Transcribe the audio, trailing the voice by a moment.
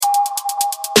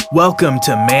Welcome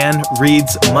to Man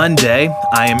Reads Monday.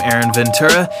 I am Aaron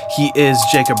Ventura. He is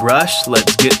Jacob Rush.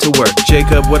 Let's get to work.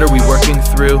 Jacob, what are we working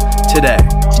through today?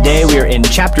 Today we are in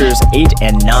chapters 8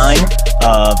 and 9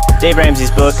 of Dave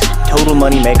Ramsey's book, Total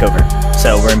Money Makeover.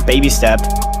 So we're in baby step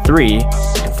 3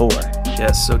 and 4.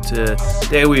 Yes, so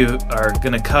today we are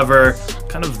going to cover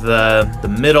kind of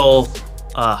the middle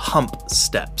hump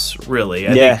steps, really.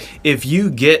 I think if you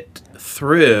get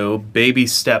through baby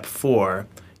step 4,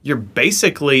 you're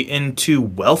basically into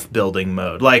wealth building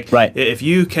mode. If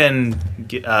you can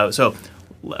get, so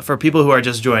for people who are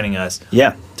just joining us,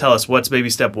 tell us what's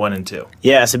baby step 1 and 2.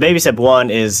 Yeah, so baby step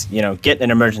 1 is, get an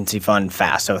emergency fund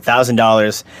fast. So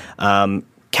 $1,000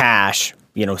 cash,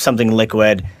 something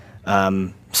liquid,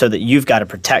 so that you've got a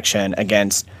protection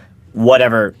against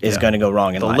whatever is going to go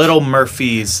wrong in life. The little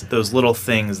Murphys, those little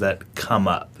things that come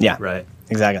up. Yeah. Right.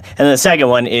 Exactly. And then the second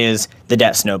one is the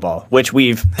debt snowball, which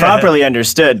we've properly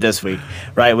understood this week,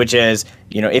 right? Which is,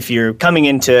 if you're coming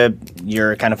into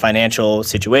your kind of financial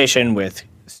situation with,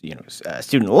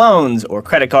 student loans or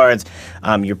credit cards,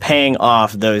 you're paying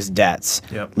off those debts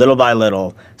little by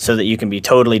little so that you can be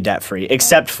totally debt-free,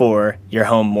 except for your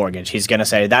home mortgage. He's going to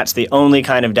say that's the only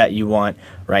kind of debt you want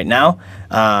right now,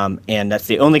 and that's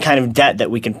the only kind of debt that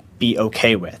we can be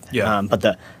okay with. Yeah.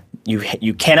 But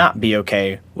you cannot be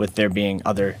okay with there being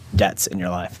other debts in your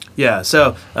life. Yeah,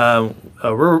 so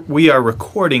we are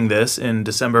recording this in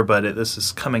December, but this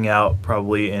is coming out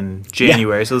probably in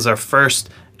January. Yeah. So this is our first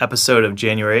episode of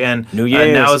January, and New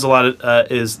Year's. Now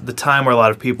is the time where a lot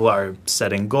of people are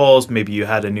setting goals. Maybe you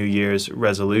had a New Year's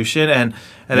resolution, and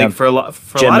I think for a lot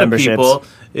of people,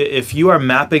 if you are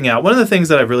mapping out, one of the things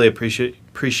that I really appreciate,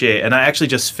 and I actually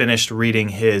just finished reading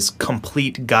his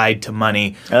Complete Guide to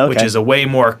Money, which is a way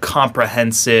more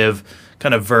comprehensive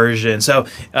kind of version. So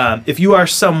if you are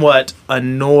somewhat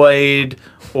annoyed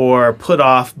or put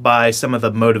off by some of the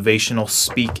motivational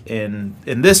speak in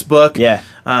this book,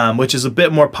 which is a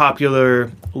bit more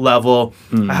popular level,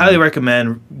 I highly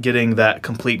recommend getting that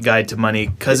Complete Guide to Money,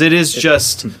 because it is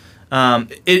just,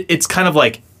 it's kind of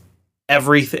like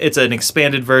everything. It's an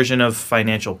expanded version of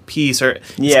Financial Peace, or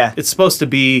it's supposed to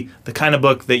be the kind of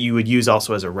book that you would use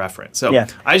also as a reference. So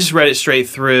I just read it straight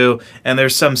through, and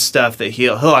there's some stuff that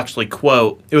he'll actually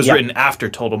quote. It was written after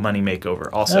Total Money Makeover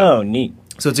also. Oh, neat.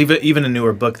 So it's even a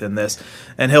newer book than this,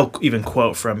 and he'll even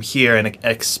quote from here and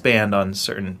expand on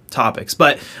certain topics.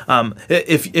 But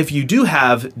if you do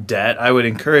have debt, I would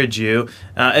encourage you,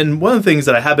 and one of the things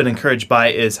that I have been encouraged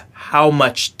by is how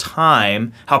much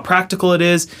time, how practical it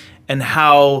is, and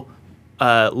how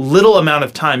little amount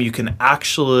of time you can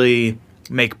actually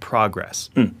make progress.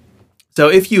 So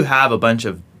if you have a bunch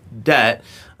of debt,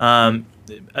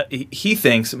 he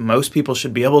thinks most people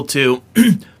should be able to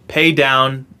pay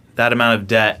down that amount of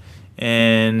debt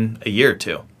in a year or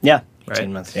two. Yeah, right?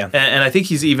 18 months, yeah. And I think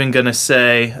he's even going to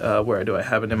say, where do I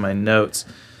have it in my notes?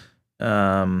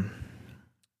 Here.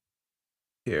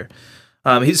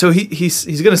 He's going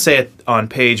to say it on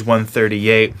page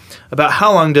 138 about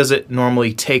how long does it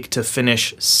normally take to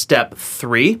finish step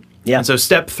 3. Yeah. And so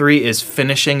step 3 is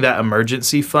finishing that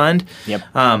emergency fund. Yep.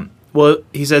 Well,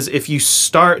 he says if you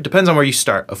start, depends on where you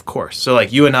start, of course. So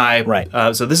like you and I, right.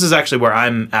 So this is actually where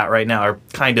I'm at right now, or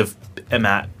kind of am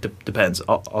at, depends.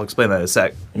 I'll explain that in a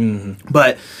sec. Mm-hmm.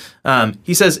 But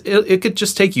he says it could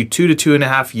just take you 2 to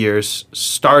 2.5 years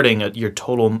starting at your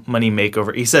Total Money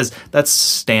Makeover. He says that's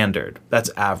standard. That's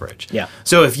average. Yeah.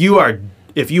 So if you are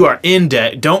in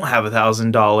debt, don't have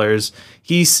 $1,000,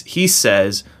 he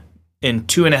says in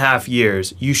 2.5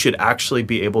 years you should actually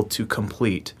be able to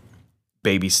complete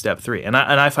baby step 3, and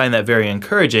I find that very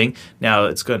encouraging. Now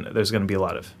there's going to be a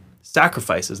lot of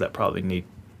sacrifices that probably need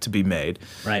to be made,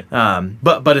 right?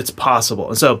 But it's possible,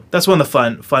 and so that's one of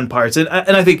the fun parts. And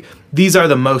I think these are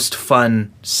the most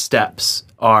fun steps.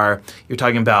 You're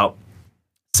talking about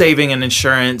saving and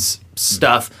insurance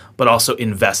stuff, but also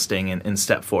investing in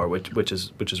step 4, which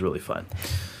is really fun.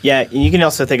 Yeah, and you can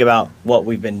also think about what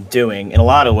we've been doing in a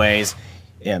lot of ways.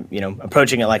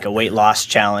 Approaching it like a weight loss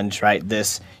challenge, right?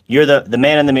 You're the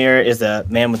man in the mirror is the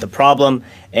man with the problem,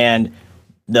 and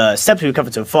the steps we've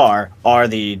covered so far are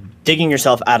the digging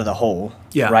yourself out of the hole,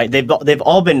 right? They've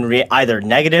all been either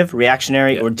negative,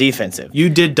 reactionary, or defensive. You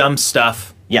did dumb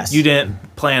stuff. Yes. You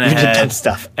didn't plan ahead. You did dumb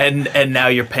stuff. And now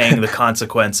you're paying the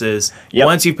consequences. Yep.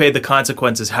 Once you've paid the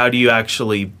consequences, how do you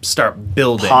actually start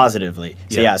building? Positively.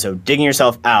 So so digging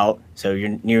yourself out So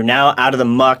you're now out of the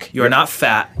muck. You're not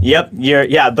fat. Yep.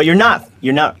 But you're not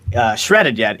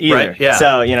shredded yet either. Right. Yeah.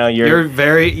 So you're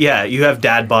very you have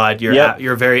dad bod.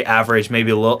 You're very average,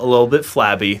 maybe a little bit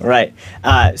flabby. Right.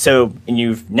 So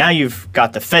you've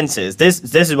got the fences. This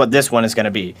is what this one is going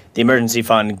to be. The emergency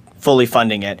fund, fully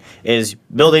funding it, is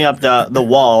building up the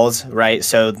walls. Right.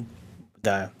 So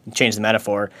change the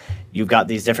metaphor. You've got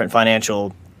these different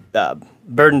financial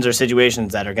burdens or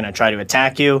situations that are going to try to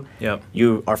attack you. Yep.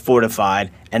 You are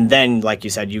fortified, and then, like you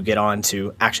said, you get on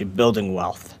to actually building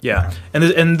wealth. Yeah,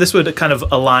 and this would kind of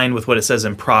align with what it says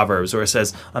in Proverbs, where it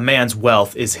says, a man's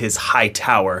wealth is his high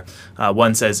tower.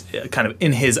 One says, kind of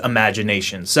in his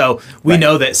imagination. So we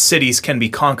know that cities can be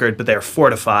conquered, but they're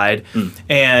fortified.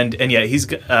 And yet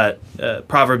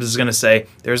Proverbs is going to say,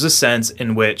 there's a sense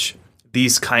in which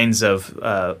these kinds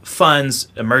of funds,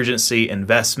 emergency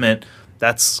investment,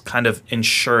 that's kind of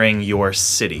ensuring your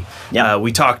city. Yeah.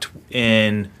 We talked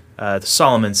in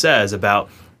Solomon Says about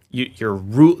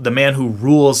the man who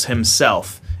rules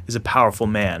himself is a powerful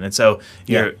man. And so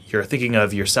you're thinking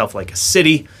of yourself like a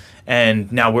city,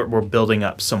 and now we're building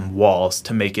up some walls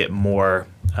to make it more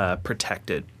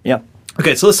protected. Yeah.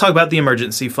 Okay, so let's talk about the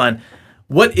emergency fund.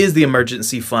 What is the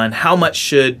emergency fund? How much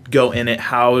should go in it?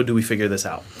 How do we figure this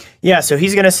out? Yeah, so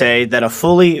he's going to say that a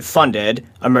fully funded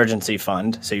emergency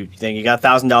fund, so you think you got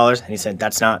 $1,000, and he said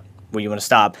that's not where you want to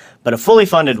stop, but a fully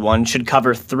funded one should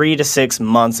cover 3 to 6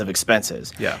 months of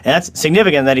expenses. Yeah. And that's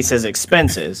significant that he says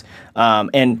expenses.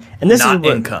 And this not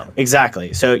is income.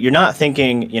 Exactly. So you're not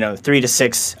thinking, 3 to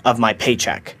 6 of my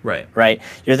paycheck. Right. Right?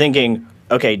 You're thinking,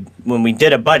 okay, when we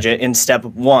did a budget in step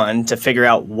 1 to figure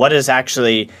out what is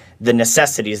actually the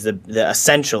necessities, the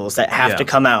essentials that have to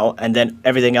come out, and then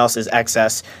everything else is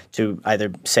excess to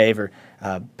either save or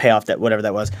pay off that, whatever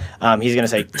that was. He's going to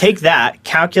say, take that,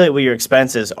 calculate what your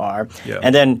expenses are,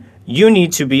 and then you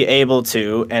need to be able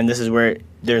to, and this is where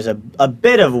there's a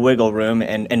bit of wiggle room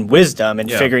and wisdom in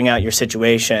figuring out your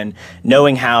situation,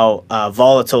 knowing how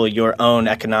volatile your own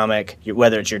economic,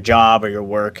 whether it's your job or your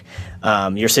work,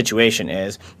 your situation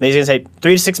is. But he's going to say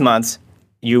 3 to 6 months,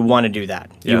 you want to do that.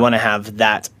 Yeah. You want to have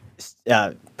that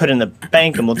put in the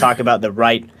bank, and we'll talk about the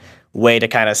right way to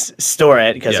kind of store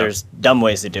it, because there's dumb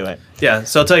ways to do it. Yeah,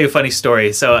 so I'll tell you a funny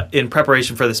story. So in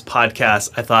preparation for this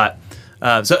podcast, I thought,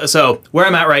 so where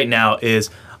I'm at right now is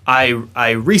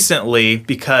I recently,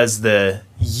 because the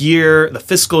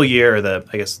fiscal year, or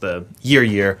the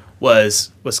year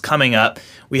was coming up,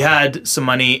 we had some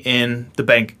money in the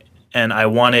bank, and I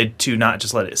wanted to not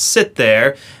just let it sit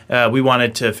there. We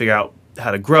wanted to figure out how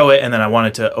to grow it, and then I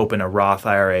wanted to open a Roth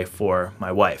IRA for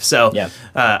my wife. So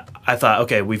I thought,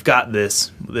 okay, we've got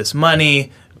this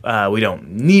money. We don't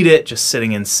need it, just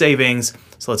sitting in savings.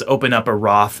 So let's open up a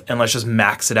Roth and let's just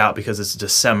max it out because it's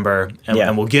December,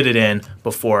 and we'll get it in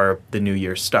before the new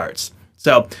year starts.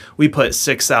 So we put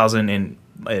 $6,000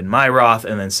 in my Roth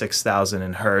and then $6,000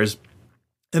 in hers.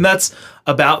 And that's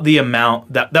about the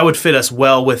amount that would fit us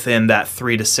well within that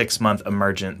 3 to 6 month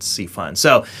emergency fund.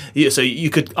 So you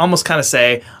could almost kind of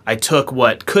say I took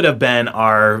what could have been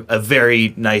a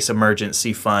very nice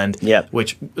emergency fund,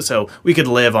 so we could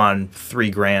live on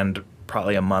 $3,000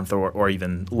 probably a month or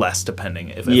even less, depending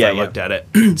if I looked at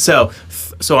it. So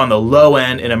on the low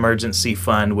end, an emergency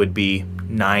fund would be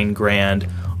 $9,000.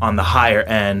 On the higher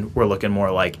end, we're looking more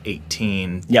like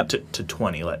 18 to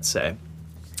 20, let's say.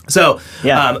 So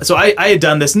I had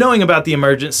done this knowing about the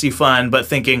emergency fund, but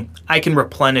thinking I can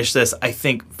replenish this, I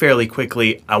think, fairly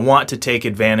quickly. I want to take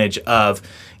advantage of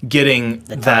getting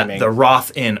the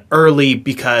Roth in early,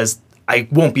 because I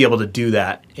won't be able to do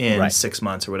that in 6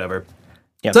 months or whatever.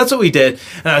 Yep. So that's what we did,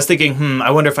 and I was thinking,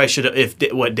 I wonder if I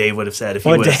should, what Dave would have said if he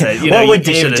would have said, what would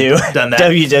Dave do? Done that.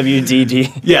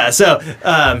 WWDD. Yeah. So,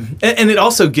 and it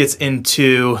also gets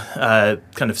into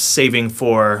kind of saving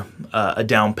for a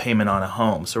down payment on a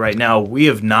home. So right now we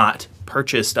have not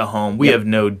purchased a home. We have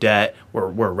no debt. We're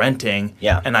renting.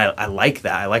 Yeah. And I like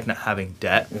that. I like not having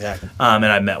debt. Exactly. And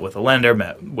I met with a lender,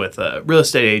 met with a real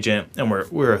estate agent, and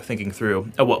we're thinking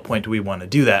through at what point do we want to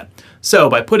do that. So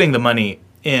by putting the money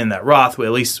in that Roth,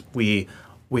 we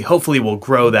hopefully will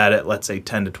grow that at, let's say,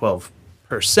 10 to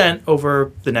 12%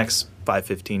 over the next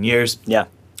 5-15 years. Yeah.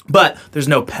 But there's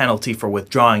no penalty for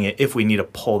withdrawing it if we need to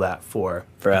pull that for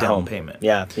a down home payment.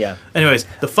 Yeah, yeah. Anyways,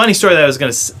 the funny story that I was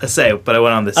going to say, but I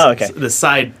went on this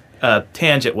side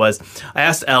tangent, was I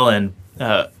asked Ellen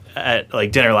at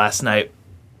dinner last night.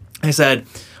 I said,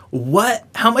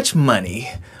 how much money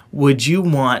would you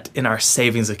want in our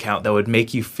savings account that would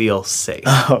make you feel safe?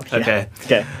 Oh, yeah.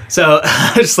 Okay. So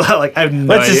I just thought, I have no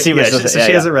idea. Let's just see what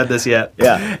she hasn't read this yet.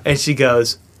 Yeah. And she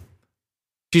goes,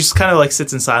 she just kind of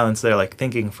sits in silence there,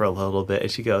 thinking for a little bit.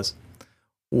 And she goes,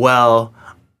 well,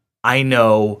 I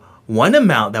know one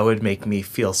amount that would make me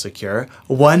feel secure,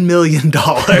 $1 million. And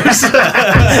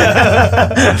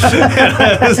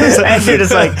you're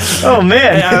just like, oh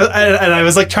man. And I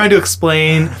was like trying to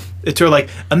explain it to her, like,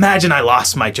 imagine I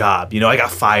lost my job. I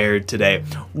got fired today.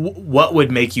 What would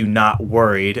make you not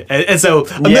worried? And so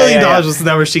 $1 million was the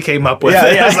number she came up with.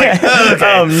 I was like, oh,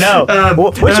 okay. Oh no.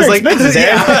 What's your expenses,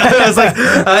 Aaron? I was like,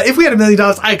 if we had $1 million,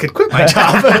 I could quit my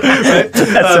job. Right?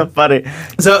 That's so funny.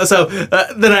 So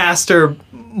then I asked her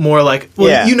more like,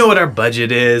 well, you know what our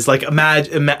budget is. Like,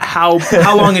 imagine how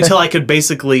long until I could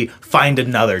basically find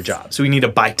another job. So we need to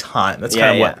buy time. That's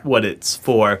kind of what it's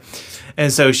for.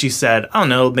 And so she said, I don't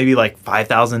know, maybe like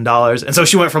 $5,000. And so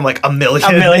she went from like $1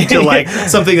 million to like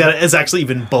something that is actually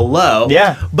even below.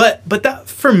 Yeah. But that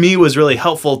for me was really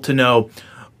helpful to know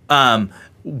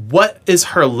what is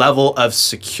her level of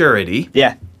security.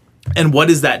 Yeah. And what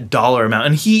is that dollar amount?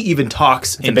 And he even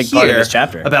talks in big part of this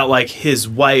chapter about like his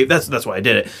wife. That's why I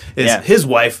did it. His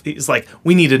wife is like,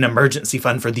 we need an emergency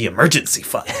fund for the emergency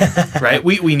fund, right?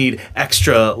 We need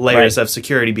extra layers of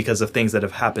security because of things that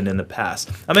have happened in the past.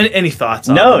 I mean, any thoughts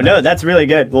on that? No, that's really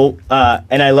good. Well,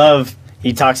 and I love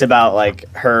he talks about like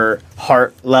her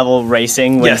heart level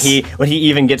racing when he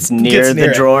even gets near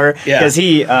the drawer, because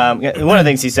he one of the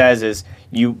things he says is,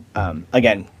 you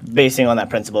again, basing on that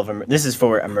principle of this is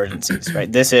for emergencies,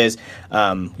 right? This is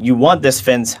you want this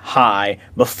fence high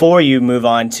before you move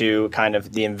on to kind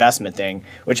of the investment thing,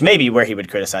 which may be where he would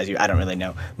criticize you. I don't really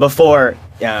know. Before,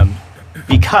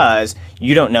 because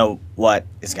you don't know what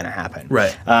is going to happen,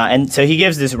 right? And so he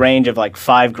gives this range of like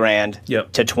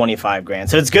 $5,000 to $25,000.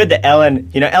 So it's good that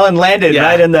Ellen landed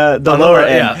right in the lower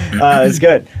end. It's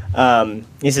good.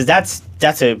 He says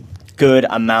that's a good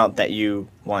amount that you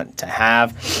want to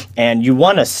have, and you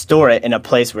want to store it in a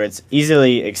place where it's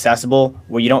easily accessible,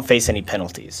 where you don't face any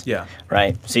penalties.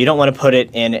 Right. So you don't want to put it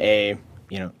in a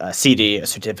CD, a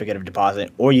certificate of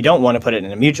deposit, or you don't want to put it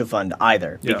in a mutual fund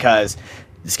either, because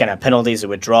it's going to have penalties of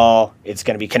withdrawal. It's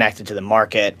going to be connected to the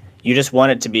market. You just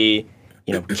want it to be,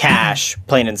 cash,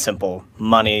 plain and simple,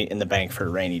 money in the bank for a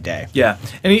rainy day. Yeah.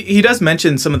 And he does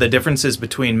mention some of the differences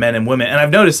between men and women. And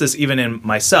I've noticed this even in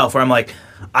myself, where I'm like,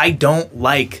 I don't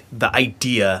like the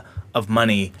idea of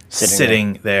money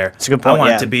sitting there. It's a good point. I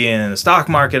want it to be in the stock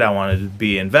market. I want it to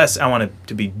be I want it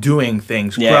to be doing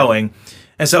things, growing.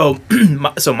 And so,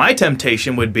 my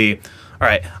temptation would be, all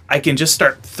right, I can just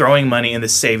start throwing money in the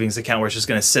savings account where it's just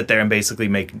going to sit there and basically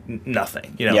make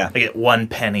nothing. I get 1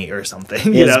 penny or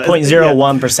something. It's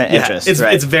 0.01% interest.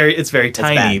 It's very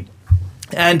tiny.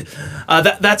 And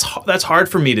that's hard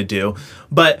for me to do.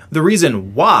 But the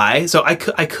reason why, so I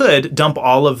could dump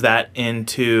all of that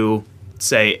into,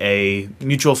 say, a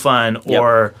mutual fund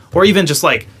or even just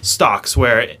like stocks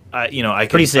where I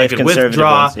could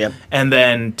withdraw and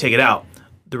then take it out.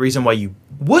 The reason why you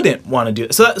wouldn't want to do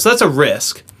it, so that's a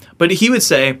risk. But he would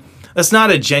say that's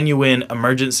not a genuine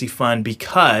emergency fund,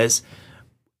 because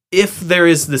if there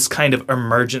is this kind of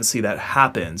emergency that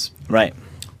happens,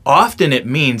 often it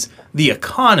means the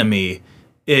economy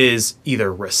is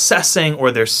either recessing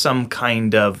or there's some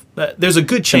kind of there's a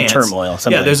good chance turmoil.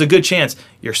 There's a good chance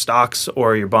your stocks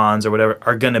or your bonds or whatever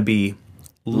are going to be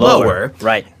lower,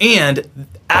 and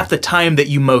at the time that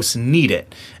you most need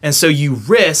it. And so you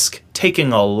risk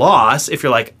taking a loss if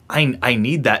you're like, I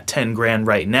need that 10 grand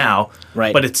right now,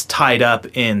 but it's tied up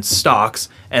in stocks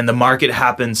and the market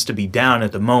happens to be down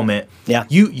at the moment.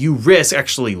 You risk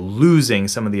actually losing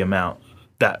some of the amount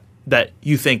that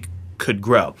you think could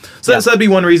grow. So that'd be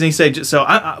one reason he said. So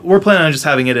we're planning on just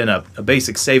having it in a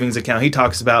basic savings account. He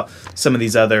talks about some of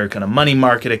these other kind of money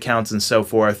market accounts and so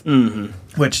forth,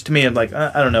 which to me, I'm like,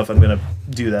 I don't know if I'm going to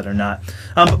do that or not.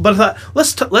 But I thought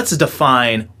let's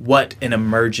define what an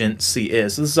emergency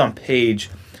is. So this is on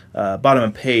bottom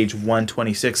of page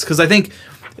 126, because I think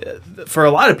for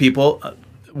a lot of people,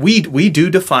 we do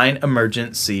define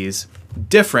emergencies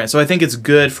different. So I think it's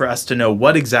good for us to know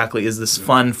what exactly is this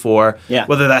fund for,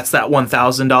 whether that's that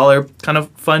 $1,000 kind of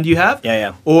fund you have,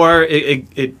 or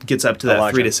it gets up to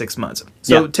that 3 to 6 months.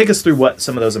 So take us through what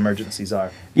some of those emergencies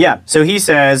are. So he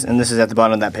says, and this is at the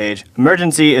bottom of that page,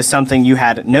 emergency is something you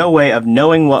had no way of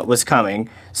knowing what was coming,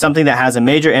 something that has a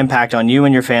major impact on you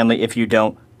and your family if you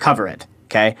don't cover it.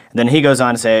 Okay. And then he goes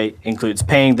on to say includes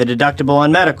paying the deductible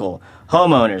on medical,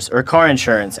 homeowners or car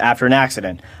insurance after an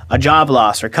accident, a job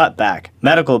loss or cutback,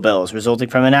 medical bills resulting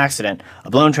from an accident, a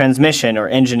blown transmission or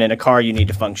engine in a car you need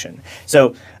to function. So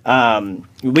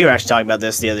we were actually talking about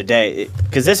this the other day,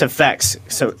 because this affects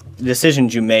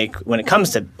decisions you make when it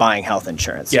comes to buying health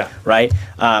insurance. Right?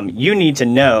 You need to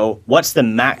know what's the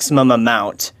maximum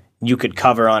amount you could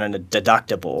cover on a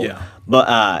deductible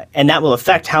But and that will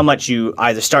affect how much you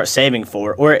either start saving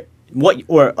for, or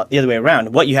the other way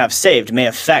around. What you have saved may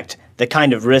affect the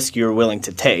kind of risk you're willing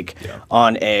to take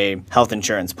on a health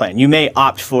insurance plan. You may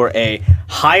opt for a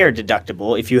higher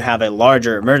deductible if you have a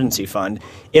larger emergency fund,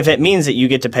 if it means that you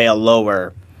get to pay a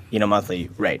lower, monthly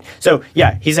rate. So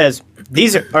yeah, he says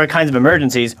these are kinds of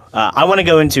emergencies. I want to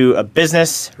go into a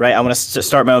business, right? I want to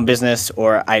start my own business,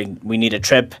 or we need a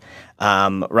trip,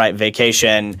 right?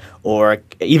 Vacation, or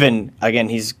even, again,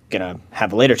 he's gonna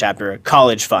have a later chapter, a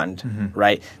college fund,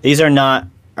 right? These are not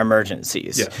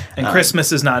emergencies. Yeah. And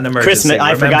Christmas is not an emergency. Christmas,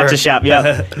 I forgot to shout.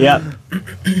 Yeah. Yeah.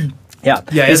 Yeah.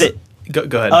 Yeah. Go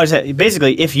ahead. Oh,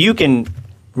 basically, if you can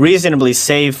reasonably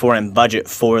save for and budget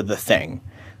for the thing,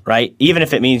 right? Even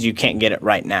if it means you can't get it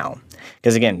right now.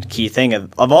 Because again, the key thing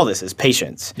of all this is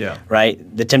patience. Yeah. Right?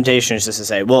 The temptation is just to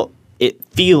say, well, it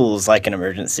feels like an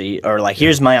emergency, or like,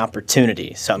 here's my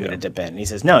opportunity, so I'm going to dip in. And he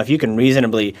says, no, if you can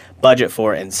reasonably budget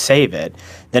for it and save it,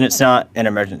 then it's not an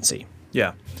emergency.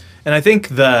 Yeah. And I think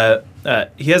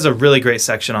he has a really great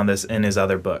section on this in his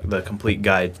other book, The Complete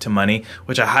Guide to Money,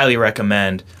 which I highly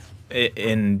recommend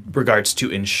in regards to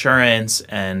insurance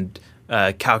and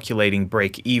calculating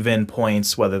break-even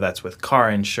points, whether that's with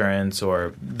car insurance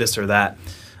or this or that.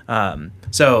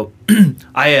 So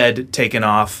I had taken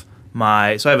off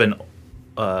I have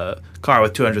a car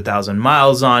with 200,000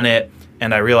 miles on it,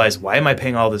 and I realized, why am I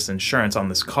paying all this insurance on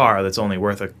this car that's only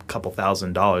worth a couple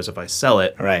 $1,000s if I sell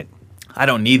it? Right. I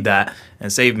don't need that,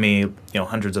 and save me,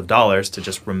 hundreds of dollars to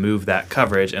just remove that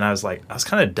coverage. And I was like, that's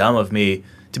kind of dumb of me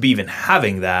to be even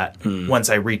having that once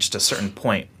I reached a certain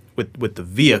point with the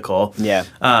vehicle. Yeah.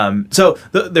 So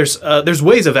there's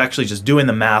ways of actually just doing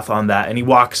the math on that, and he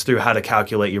walks through how to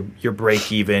calculate your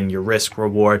break even, your risk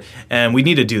reward, and we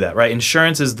need to do that, right?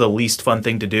 Insurance is the least fun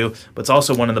thing to do, but it's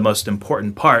also one of the most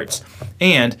important parts.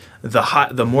 And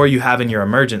the more you have in your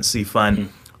emergency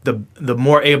fund, the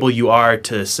more able you are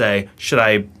to say, should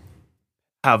I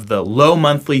have the low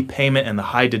monthly payment and the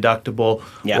high deductible,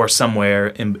 or somewhere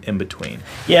in between?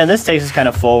 Yeah, and this takes us kind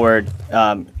of forward,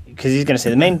 because he's going to say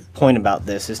the main point about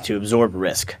this is to absorb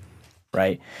risk,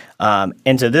 right?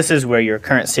 And so this is where your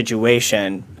current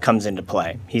situation comes into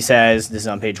play. He says, this is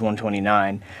on page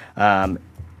 129, so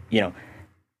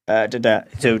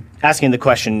asking the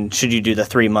question, should you do the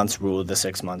 3 months rule, the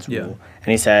 6 months rule?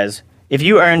 And he says, if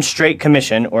you earn straight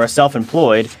commission or are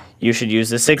self-employed, you should use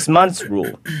the 6 months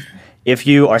rule. If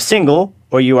you are single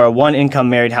or you are a one-income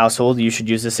married household, you should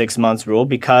use the 6 months rule,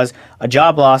 because a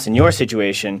job loss in your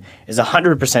situation is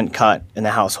 100% cut in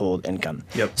the household income.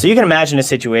 Yep. So you can imagine a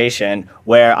situation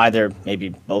where either maybe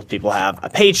both people have a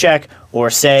paycheck, or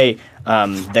say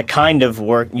the kind of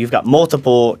work, you've got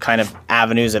multiple kind of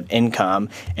avenues of income,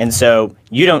 and so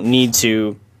you don't need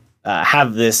to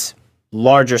have this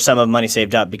larger sum of money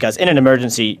saved up, because in an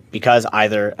emergency, because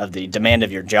either of the demand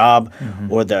of your job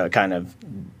or the kind of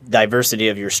diversity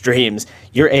of your streams,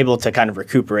 you're able to kind of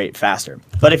recuperate faster.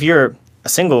 But if you're a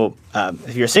single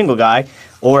guy,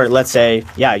 or let's say,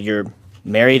 you're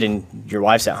married and your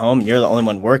wife's at home and you're the only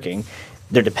one working,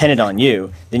 they're dependent on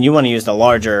you, then you want to use the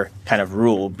larger kind of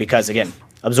rule, because again,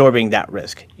 absorbing that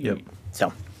risk. Yep.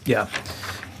 So. Yeah.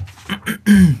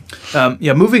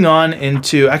 Moving on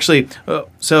into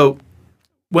so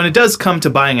when it does come to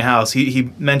buying a house, he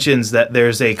mentions that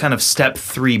there's a kind of step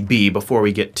 3B before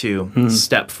we get to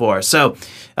step 4. So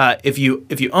if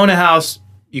you own a house,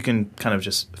 you can kind of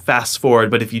just fast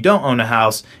forward. But if you don't own a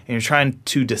house and you're trying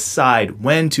to decide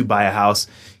when to buy a house,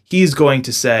 he's going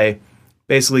to say,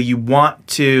 basically, you want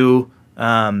to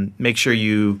make sure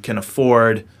you can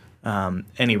afford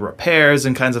any repairs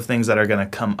and kinds of things that are going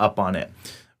to come up on it.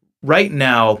 Right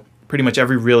now, pretty much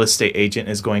every real estate agent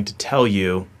is going to tell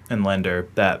you, and lender,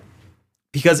 that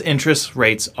because interest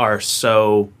rates are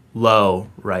so low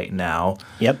right now,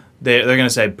 they're going to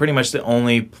say pretty much the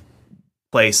only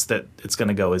place that it's going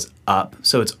to go is up.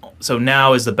 So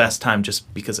now is the best time,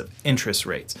 just because of interest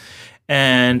rates.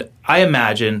 And I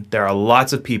imagine there are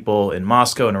lots of people in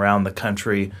Moscow and around the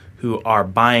country who are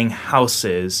buying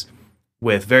houses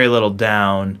with very little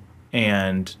down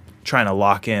and trying to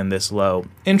lock in this low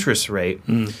interest rate.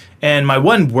 And my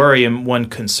one worry and one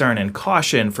concern and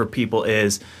caution for people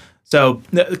is,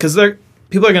 because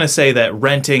people are going to say that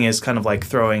renting is kind of like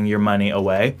throwing your money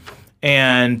away.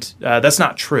 And that's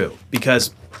not true,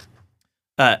 because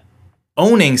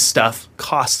owning stuff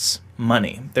costs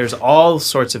money. There's all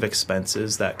sorts of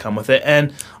expenses that come with it.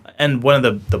 And one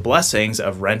of the blessings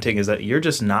of renting is that you're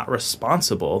just not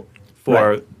responsible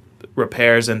for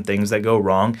repairs and things that go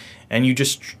wrong, and you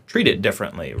just treat it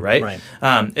differently, right?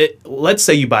 Let's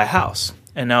say you buy a house,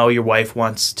 and now your wife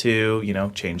wants to,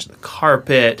 change the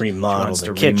carpet, remodel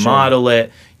remodel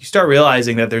it. you start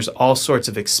realizing that there's all sorts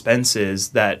of expenses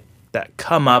that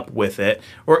come up with it,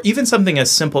 or even something as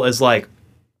simple as like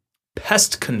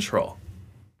pest control.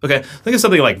 Okay, think of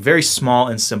something like very small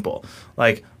and simple.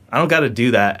 Like, I don't got to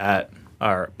do that at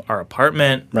our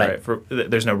apartment, right?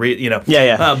 There's no but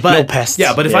no pests.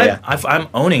 Yeah, but if I'm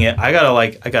owning it, I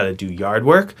gotta do yard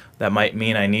work. That might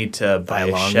mean I need to buy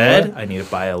a shed. I need to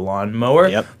buy a lawnmower.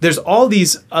 Yep. There's all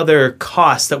these other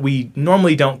costs that we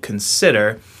normally don't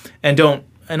consider and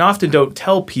often don't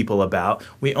tell people about.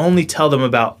 We only tell them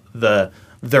about their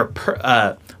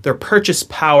purchase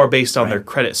power based on their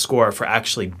credit score for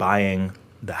actually buying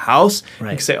the house. You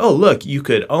can say, oh, look, you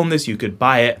could own this, you could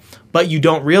buy it, but you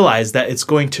don't realize that it's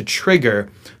going to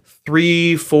trigger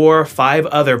 3, 4, 5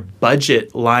 other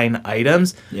budget line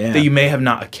items that you may have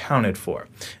not accounted for.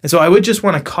 And so I would just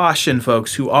want to caution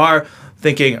folks who are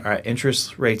thinking, all right,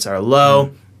 interest rates are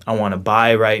low, I want to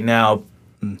buy right now,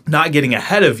 not getting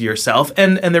ahead of yourself.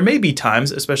 And there may be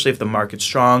times, especially if the market's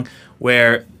strong,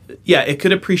 where, it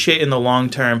could appreciate in the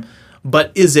long term,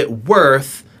 but is it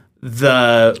worth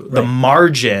the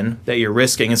margin that you're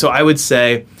risking? And so I would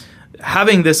say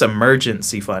having this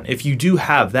emergency fund, if you do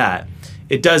have that,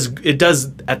 it does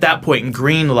at that point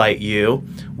green light you,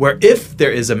 where if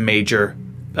there is a major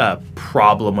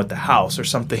problem with the house or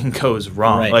something goes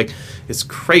wrong, like it's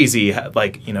crazy,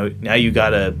 like, now you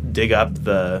gotta dig up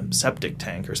the septic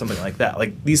tank or something like that.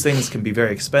 Like, these things can be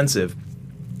very expensive.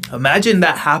 Imagine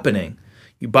that happening.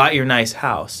 You bought your nice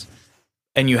house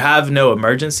and you have no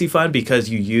emergency fund because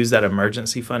you use that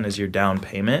emergency fund as your down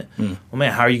payment. Well,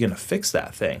 man, how are you going to fix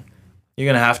that thing? You're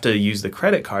going to have to use the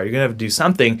credit card. You're going to have to do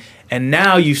something. And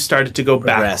now you've started to go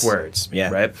backwards.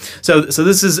 Right? So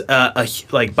this is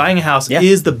like buying a house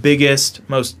is the biggest,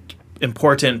 most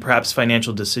important, perhaps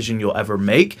financial decision you'll ever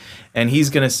make. And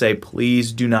he's going to say,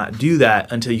 please do not do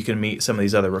that until you can meet some of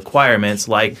these other requirements,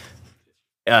 like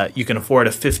you can afford a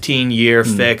 15-year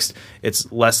fixed.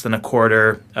 It's less than a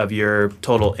quarter of your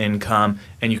total income,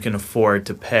 and you can afford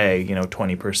to pay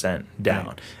 20% down.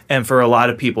 Right. And for a lot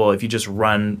of people, if you just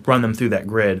run them through that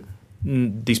grid,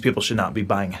 these people should not be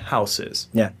buying houses.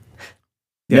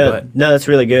 No, that's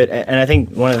really good. And I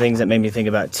think one of the things that made me think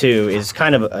about too is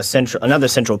kind of another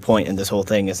central point in this whole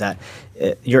thing is that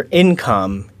your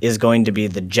income is going to be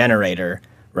the generator,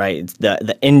 right?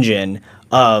 The engine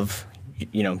of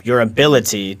your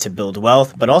ability to build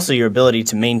wealth, but also your ability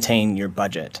to maintain your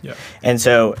budget. Yeah. And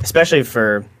so, especially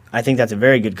I think that's a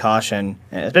very good caution,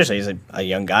 especially as a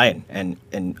young guy and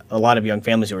a lot of young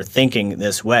families who are thinking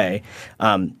this way.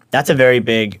 That's a very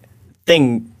big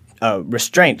thing,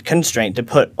 constraint to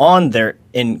put on their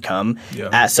income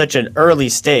at such an early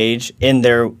stage in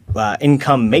their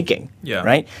income making. Yeah.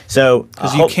 Right. So,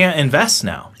 because you can't invest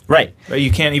now. Right.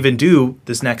 You can't even do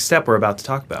this next step we're about to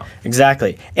talk about.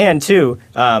 Exactly. And two,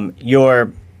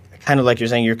 you're kind of like you're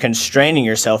saying, you're constraining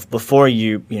yourself before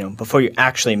you're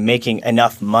actually making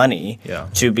enough money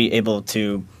to be able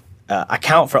to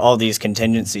account for all these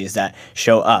contingencies that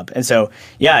show up. And so,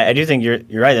 I do think you're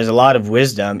right. There's a lot of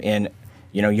wisdom in,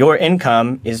 your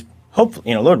income is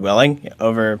hopefully, Lord willing,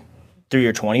 through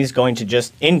your 20s going to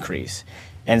just increase.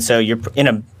 And so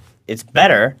it's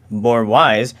better, more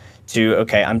wise to,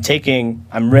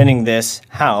 I'm renting this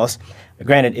house.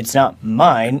 Granted, it's not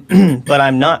mine, but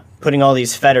I'm not putting all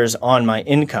these fetters on my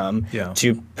income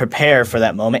to prepare for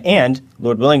that moment. And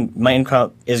Lord willing, my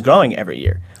income is growing every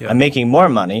year. Yeah. I'm making more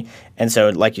money. And so,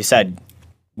 like you said,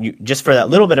 just for that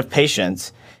little bit of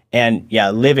patience and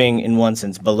living in one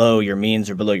sense below your means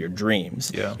or below your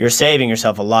dreams, you're saving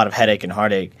yourself a lot of headache and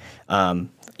heartache,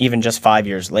 even just 5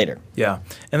 years later. Yeah.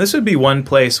 And this would be one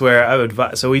place where I would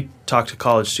advise. So we talk to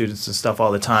college students and stuff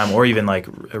all the time, or even like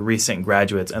recent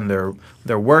graduates, and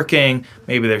they're working.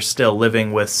 Maybe they're still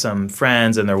living with some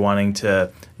friends and they're wanting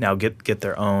to now get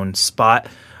their own spot.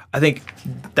 I think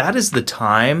that is the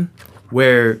time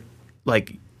where,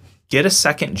 like, get a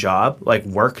second job, like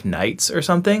work nights or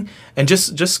something, and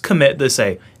just commit to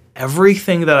say,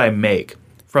 everything that I make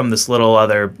from this little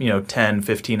other 10,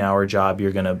 15-hour job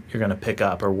you're gonna pick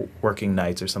up, or working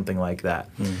nights or something like that,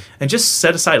 and just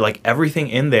set aside, like, everything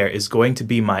in there is going to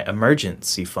be my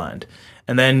emergency fund.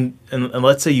 And then and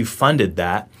let's say you funded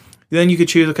that, then you could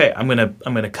choose, I'm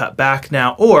gonna cut back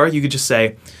now, or you could just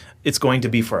say it's going to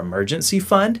be for emergency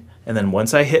fund, and then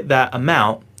once I hit that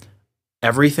amount,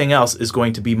 everything else is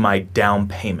going to be my down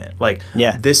payment. Like,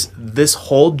 this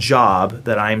whole job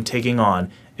that I'm taking on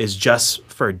is just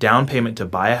for a down payment to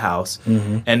buy a house.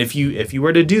 Mm-hmm. And if you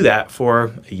were to do that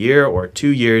for a year or 2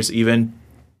 years even,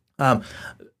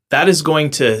 that is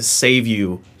going to save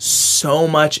you so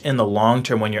much in the long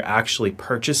term when you're actually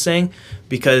purchasing,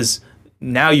 because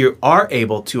now you are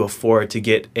able to afford to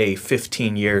get a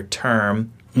 15-year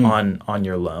term on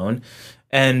your loan.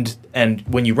 And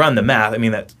when you run the math, I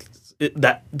mean,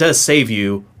 that does save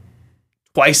you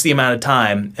twice the amount of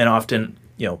time, and often,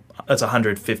 that's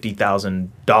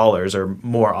 $150,000 or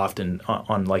more often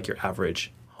on like your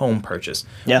average home purchase.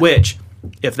 Yeah. Which,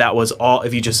 if that was all,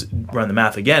 if you just run the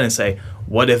math again and say,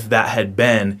 what if that had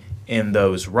been in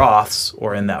those Roths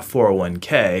or in that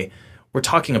 401k, we're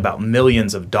talking about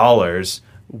millions of dollars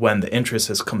when the interest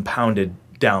has compounded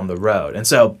down the road. And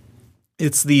so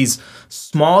it's these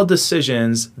small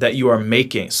decisions that you are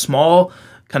making, small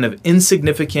kind of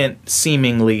insignificant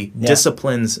seemingly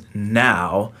disciplines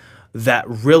now that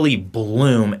really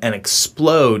bloom and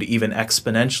explode even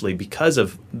exponentially because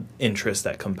of interest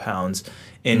that compounds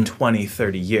in 20,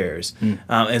 30 years.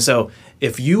 And so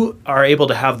if you are able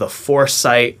to have the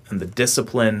foresight and the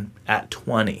discipline at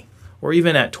 20 or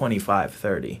even at 25,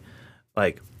 30,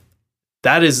 like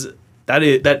that is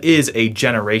a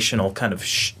generational kind of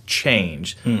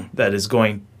change that is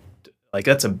going, like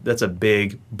that's a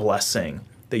big blessing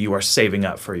that you are saving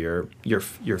up for your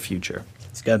future.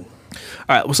 It's good.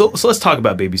 All right, so let's talk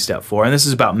about baby step 4, and this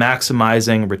is about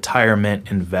maximizing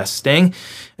retirement investing.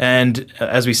 And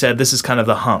as we said, this is kind of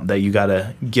the hump that you got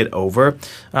to get over.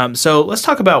 So let's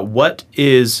talk about what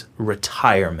is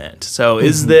retirement. So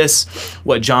is this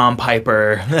what John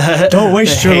Piper don't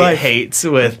waste your life hates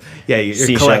with you're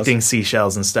seashells. Collecting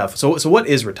seashells and stuff. So what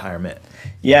is retirement?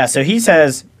 Yeah, so he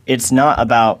says it's not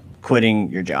about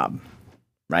quitting your job,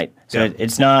 right? So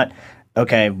it's not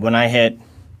okay when I hit.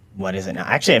 What is it now?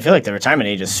 Actually, I feel like the retirement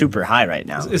age is super high right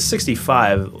now. It's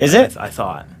 65. Is it? I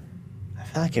thought. I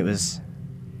feel like it was.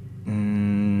 I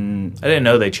didn't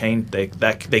know they changed.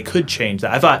 They could change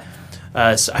that. I thought.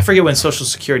 I forget when Social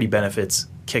Security benefits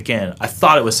kick in. I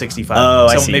thought it was 65. Oh,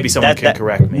 I see. Maybe someone can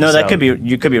correct me. No, that could be.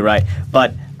 You could be right.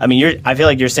 But I mean, I feel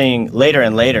like you're saying later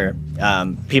and later,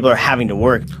 people are having to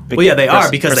work. Well, yeah, they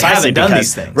are because they haven't done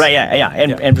these things. Right. Yeah.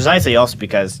 And precisely also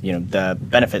because the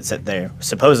benefits that they're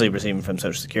supposedly receiving from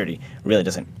Social Security really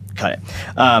doesn't cut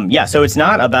it. So it's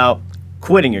not about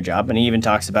quitting your job, and he even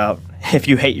talks about if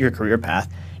you hate your career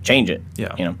path, change it.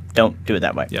 Yeah. Don't do it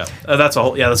that way. Yeah. That's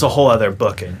a whole other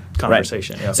book and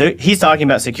conversation. Right. Yeah. So he's talking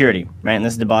about security, right? And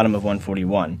this is the bottom of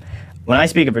 141. When I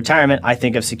speak of retirement, I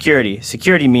think of security.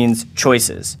 Security means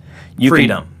choices.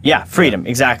 Freedom. Freedom,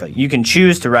 exactly. You can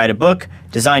choose to write a book,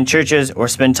 design churches, or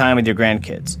spend time with your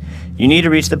grandkids. You need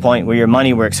to reach the point where your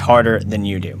money works harder than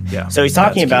you do. Yeah, so he's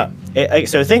talking about,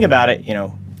 so think about it,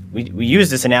 we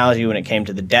used this analogy when it came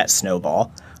to the debt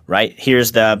snowball, right?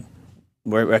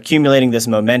 We're accumulating this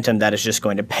momentum that is just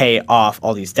going to pay off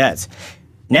all these debts.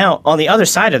 Now, on the other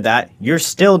side of that, you're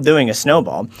still doing a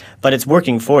snowball, but it's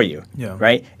working for you,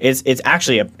 right? It's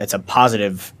actually a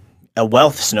positive, a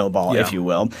wealth snowball, if you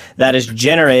will, that is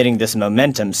generating this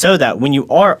momentum so that when you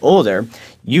are older,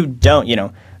 you don't,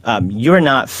 you're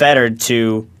not fettered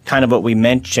to kind of what we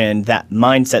mentioned, that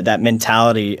mindset, that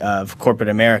mentality of corporate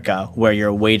America where you're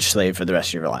a wage slave for the rest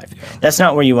of your life. Yeah. That's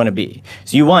not where you want to be.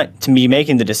 So you want to be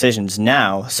making the decisions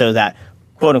now so that,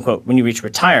 quote unquote, when you reach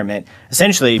retirement,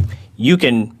 essentially you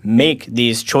can make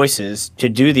these choices to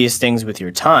do these things with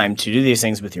your time, to do these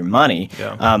things with your money,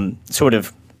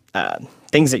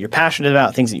 things that you're passionate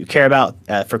about, things that you care about.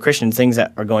 For Christians, things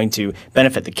that are going to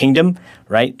benefit the kingdom,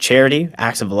 right? Charity,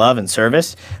 acts of love and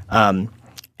service,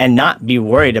 and not be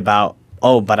worried about,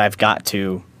 but I've got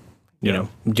to,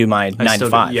 do my 9 to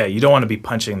 5. You don't want to be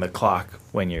punching the clock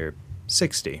when you're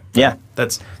 60. Yeah.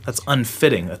 That's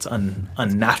unfitting. That's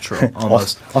unnatural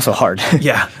almost. Also hard.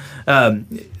 Yeah.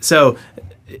 So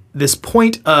this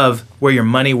point of where your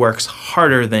money works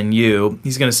harder than you,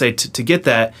 he's going to say to get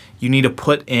that, you need to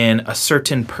put in a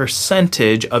certain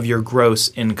percentage of your gross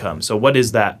income. So what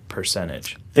is that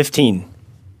percentage? 15.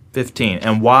 15.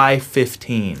 And why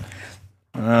 15?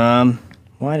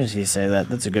 Why does he say that?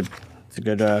 That's a good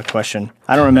question.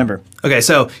 I don't remember. Okay,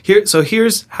 so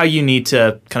here's how you need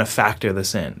to kind of factor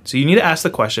this in. So you need to ask the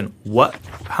question,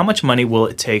 how much money will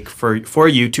it take for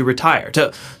you to retire?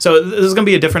 So this is going to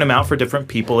be a different amount for different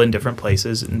people in different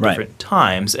places and different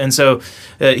times. And so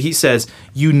he says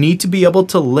you need to be able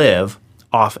to live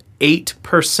off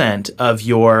 8% of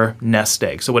your nest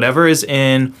egg. So whatever is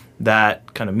in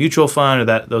that kind of mutual fund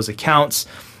or those accounts,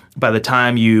 by the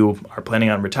time you are planning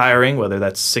on retiring, whether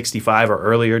that's 65 or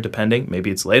earlier, depending, maybe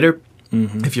it's later,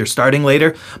 if you're starting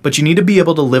later, but you need to be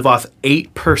able to live off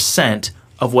 8%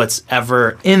 of what's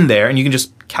ever in there, and you can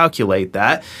just calculate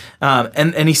that.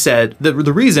 And he said the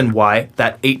reason why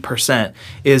that 8%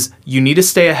 is you need to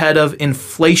stay ahead of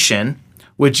inflation,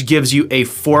 which gives you a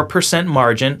 4%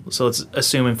 margin. So let's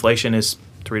assume inflation is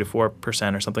to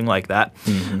 4% or something like that.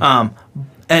 And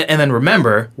then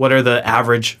remember, what are the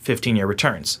average 15-year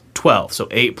returns? 12. So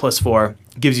 8 plus 4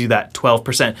 gives you that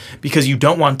 12%, because you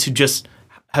don't want to just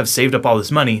have saved up all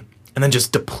this money and then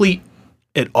just deplete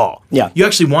it all. Yeah. You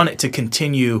actually want it to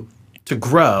continue to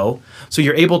grow, so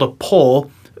you're able to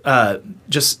pull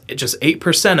just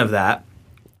 8% of that.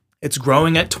 It's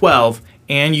growing at 12,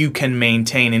 and you can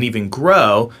maintain and even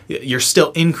grow. You're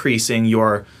still increasing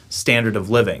your standard of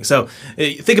living. So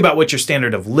think about what your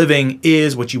standard of living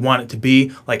is, what you want it to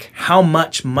be. Like, how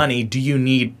much money do you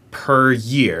need per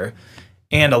year?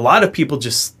 And a lot of people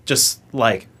just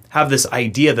like have this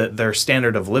idea that their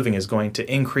standard of living is going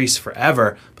to increase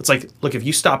forever. But it's like, look, if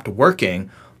you stopped working,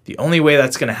 the only way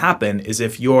that's going to happen is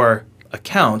if your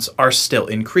accounts are still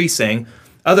increasing.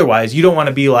 Otherwise, you don't want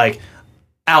to be like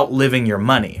outliving your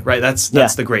money, right? That's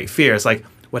the great fear. It's like,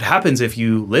 what happens if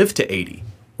you live to 80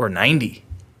 or 90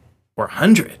 or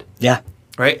 100? Yeah.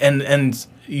 Right? And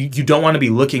you don't want to be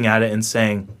looking at it and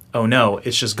saying, oh no,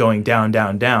 it's just going down,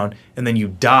 down, down, and then you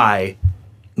die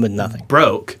with nothing,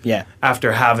 broke. Yeah.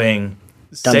 After having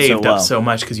saved up so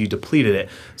much because you depleted it.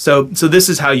 So this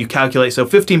is how you calculate. So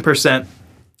 15%.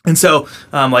 And so,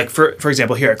 like for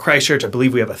example, here at Christchurch, I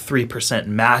believe we have a 3%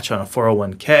 match on a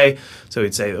 401k. So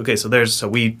we'd say, okay, so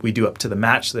we do up to the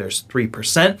match. So there's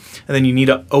 3%, and then you need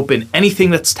to open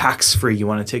anything that's tax free you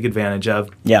want to take advantage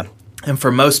of. Yeah. And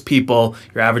for most people,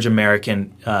 your average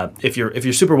American, if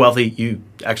you're super wealthy, you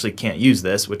actually can't use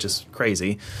this, which is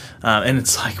crazy. And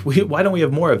it's like, why don't we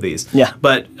have more of these? Yeah.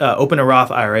 But open a Roth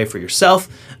IRA for yourself.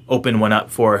 Open one up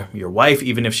for your wife,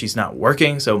 even if she's not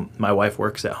working. So my wife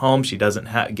works at home; she doesn't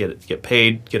get a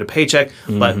paycheck.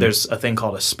 But there's a thing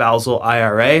called a spousal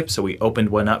IRA. So we opened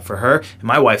one up for her. And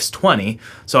my wife's 20,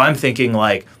 so I'm thinking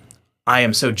like, I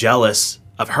am so jealous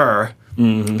of her.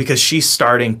 Because she's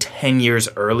starting 10 years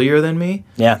earlier than me.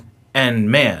 Yeah. And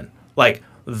man, like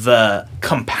the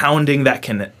compounding that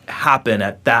can happen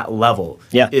at that level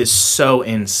is so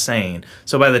insane.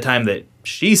 So by the time that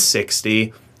she's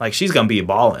 60, like she's going to be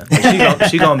balling. Like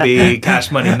she's gonna be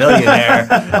cash money millionaire.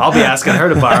 I'll be asking her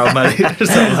to borrow money or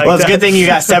something like well, it's a good thing you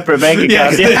got separate bank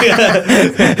accounts.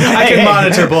 I can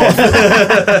monitor both.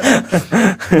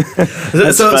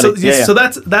 So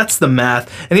that's the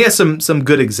math. And he has some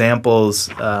good examples.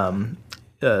 Some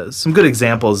good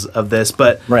examples of this,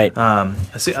 but right. I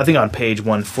think on page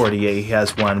 148 he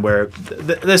has one where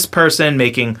this person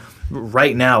making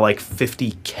right now like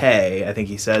 $50K, I think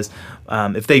he says,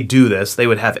 if they do this, they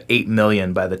would have $8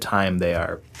 million by the time they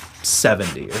are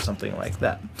 70 or something like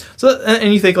that. So,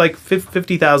 and you think like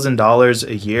 $50,000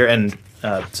 a year, and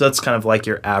so that's kind of like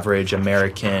your average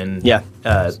American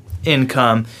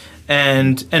income,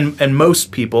 and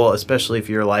most people, especially if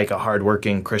you're like a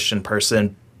hardworking Christian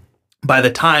person, by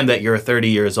the time that you're 30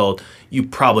 years old, you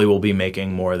probably will be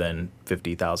making more than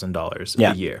 $50,000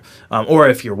 a year. Or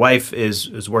if your wife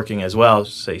is working as well,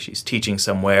 say she's teaching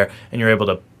somewhere, and you're able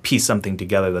to piece something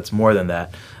together that's more than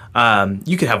that,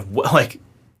 you could have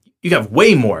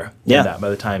way more than that by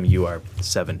the time you are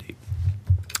 70.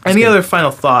 Any other final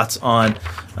thoughts on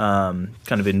kind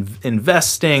of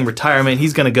investing, retirement?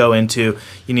 He's going to go into,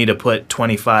 you need to put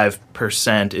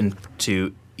 25%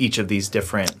 into each of these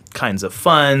different kinds of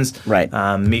funds. Right.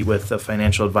 Meet with a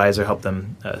financial advisor, help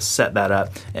them set that up.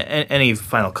 Any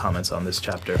final comments on this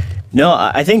chapter? No,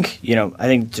 I think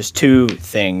just two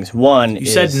things. One, you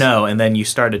said no, and then you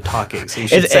started talking, so you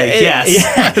should say yes.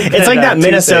 Yeah. It's like that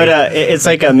Minnesota. It's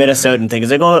like a Minnesotan thing.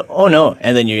 It's like oh no,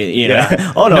 and then you know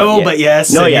oh no, but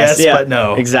yes, no, yes, but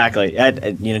no. Exactly.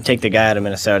 Take the guy out of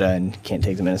Minnesota, and can't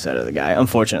take the Minnesota the guy,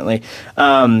 unfortunately.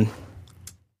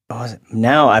 What was it?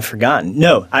 Now I've forgotten.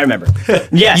 No, I remember.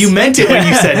 Yes. You meant it when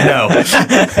you said no.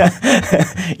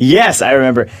 Yes, I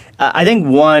remember. I think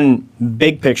one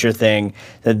big picture thing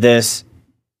that this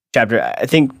chapter, I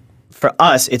think for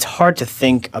us, it's hard to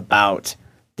think about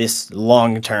this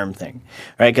long-term thing,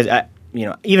 right? Because,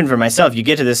 even for myself, you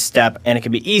get to this step and it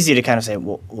can be easy to kind of say,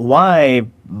 well, why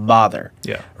bother?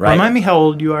 Yeah. Right? Remind me how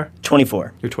old you are?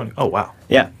 24. You're 20. Oh, wow.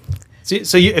 Yeah.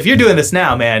 So if you're doing this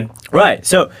now, man. Right.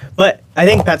 So, but I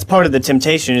think that's part of the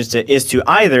temptation is to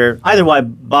either why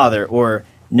bother or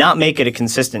not make it a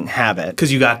consistent habit.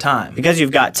 Because you got time. Because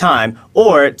you've got time,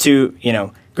 or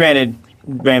to, granted,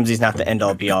 Ramsey's not the end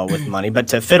all be all with money, but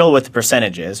to fiddle with the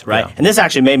percentages, right? Yeah. And this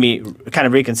actually made me kind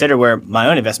of reconsider where my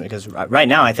own investment, because right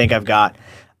now I think I've got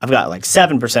like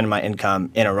 7% of my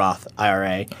income in a Roth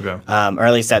IRA, okay. Or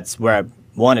at least that's where I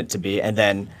want it to be, and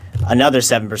then another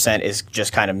 7% is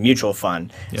just kind of mutual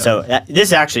fund. Yeah. So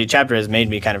this actually chapter has made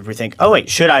me kind of rethink, oh wait,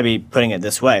 should I be putting it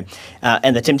this way?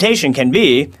 And the temptation can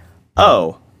be,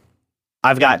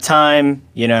 I've got time,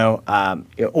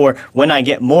 or when I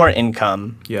get more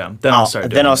income, then I'll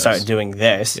start doing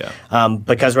this.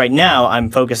 Because right now I'm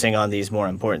focusing on these more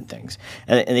important things.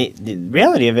 And the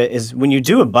reality of it is when you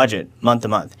do a budget month to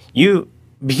month, you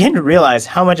begin to realize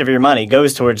how much of your money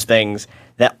goes towards things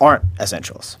that aren't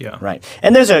essentials. Right.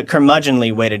 And there's a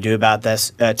curmudgeonly way to go about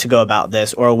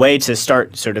this, or a way to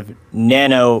start sort of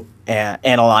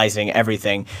analyzing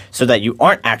everything so that you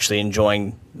aren't actually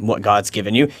enjoying what God's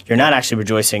given you. You're not actually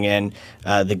rejoicing in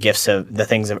the gifts of the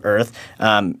things of earth,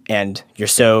 and you're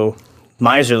so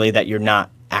miserly that you're not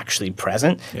actually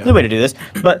present. There's a way to do this,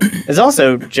 but it's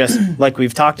also just like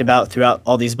we've talked about throughout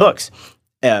all these books.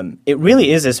 It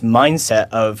really is this mindset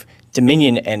of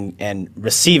dominion and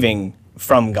receiving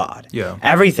from God.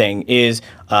 Everything is,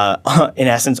 in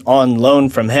essence, on loan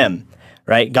from Him.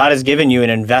 Right? God has given you an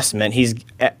investment.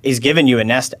 He's given you a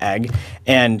nest egg,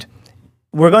 and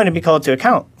we're going to be called to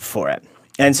account for it.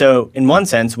 And so, in one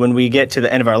sense, when we get to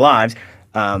the end of our lives,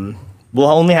 we'll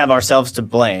only have ourselves to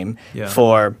blame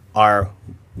for our,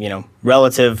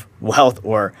 relative wealth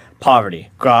or poverty.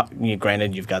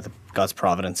 Granted, you've got God's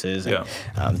providences and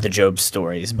the Job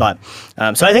stories. But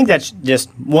so I think that's just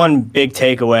one big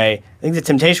takeaway. I think the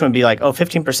temptation would be like,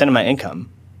 15% of my income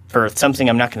for something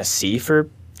I'm not going to see for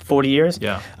 40 years. It's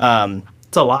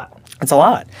a lot. It's a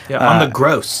lot. On the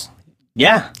gross.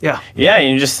 Yeah. And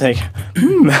you're just like,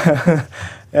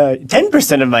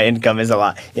 10% of my income is a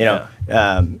lot,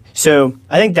 So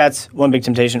I think that's one big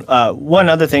temptation. One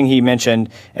other thing he mentioned,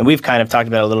 and we've kind of talked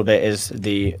about a little bit, is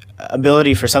the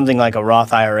ability for something like a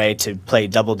Roth IRA to play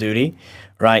double duty,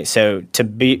 right? So to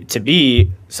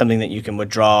be something that you can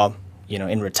withdraw,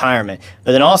 in retirement.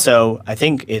 But then also, I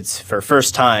think it's for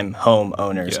first-time home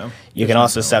owners. You can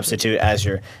also substitute as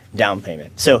your down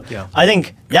payment. So I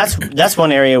think that's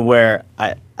one area where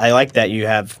I like that you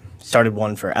have started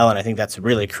one for Ellen. I think that's a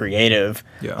really creative,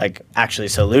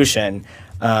 solution.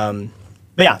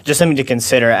 But just something to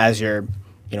consider as you're,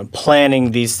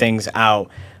 planning these things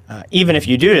out. Even if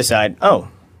you do decide,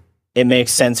 it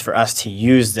makes sense for us to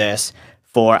use this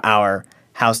for our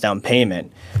house down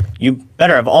payment, you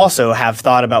better have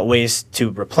thought about ways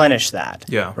to replenish that.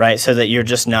 Right? So that you're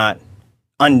just not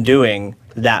undoing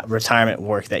that retirement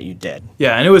work that you did.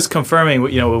 And it was confirming,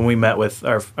 when we met with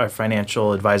our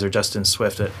financial advisor, Justin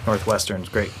Swift at Northwestern,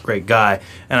 great guy.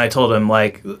 And I told him,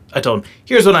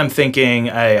 here's what I'm thinking.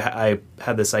 I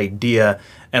had this idea,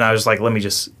 and I was like, let me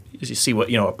just see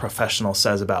what, a professional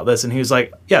says about this. And he was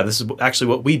like, this is actually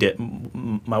what we did.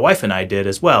 My wife and I did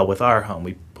as well with our home.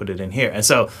 We put it in here. And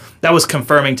so that was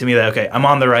confirming to me that, okay, I'm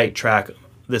on the right track.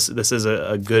 This is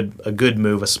a good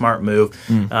move, a smart move,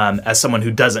 as someone who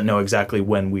doesn't know exactly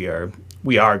when we are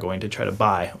going to try to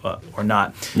buy or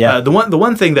not. The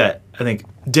one thing that I think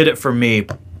did it for me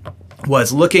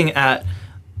was looking at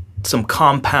some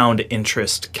compound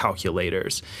interest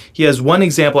calculators. He has one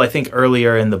example, I think,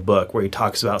 earlier in the book where he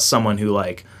talks about someone who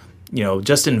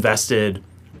just invested,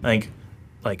 I think,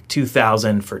 like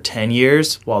 $2,000 for 10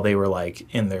 years while they were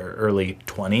in their early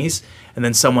 20s. And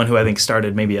then someone who I think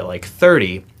started maybe at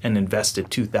 30 and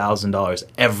invested $2,000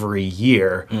 every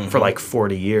year for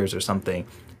 40 years or something.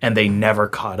 And they never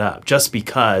caught up just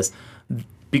because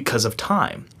of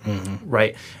time,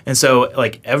 right? And so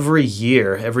every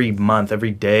year, every month,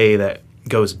 every day that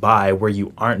goes by where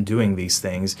you aren't doing these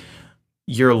things,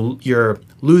 you're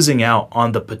losing out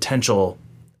on the potential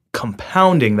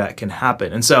compounding that can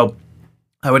happen. And so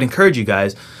I would encourage you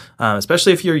guys,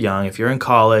 especially if you're young, if you're in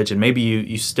college, and maybe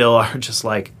you still are just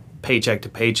paycheck to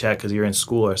paycheck because you're in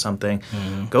school or something,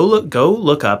 go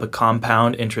look up a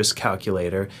compound interest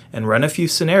calculator and run a few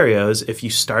scenarios. If you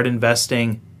start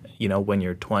investing when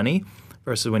you're 20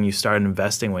 versus when you start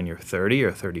investing when you're 30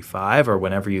 or 35 or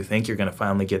whenever you think you're going to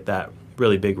finally get that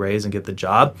really big raise and get the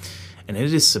job. And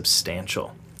it is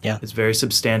substantial. It's very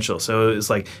substantial. So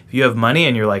it's if you have money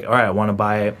and you're all right, I want to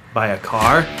buy a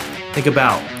car, think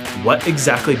about what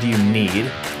exactly do you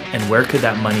need and where could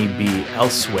that money be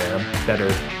elsewhere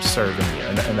better serving you.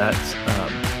 And that's,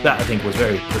 that I think was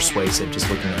very persuasive just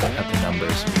looking at the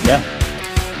numbers.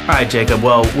 All right, Jacob.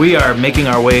 Well, we are making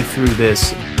our way through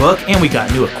this book, and we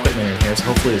got new equipment in here, so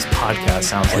hopefully this podcast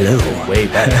sounds way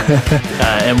better.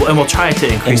 And we'll try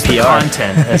to increase the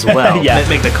content as well.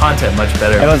 Make the content much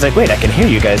better. Everyone's like, wait, I can hear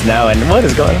you guys now, and what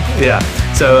is going on?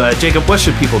 So, Jacob, what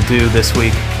should people do this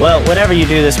week? Well, whatever you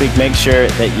do this week, make sure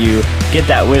that you get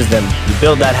that wisdom, you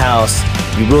build that house,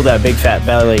 you rule that big fat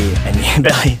belly, and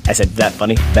I said that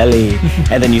funny, belly,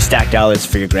 and then you stack dollars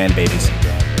for your grandbabies.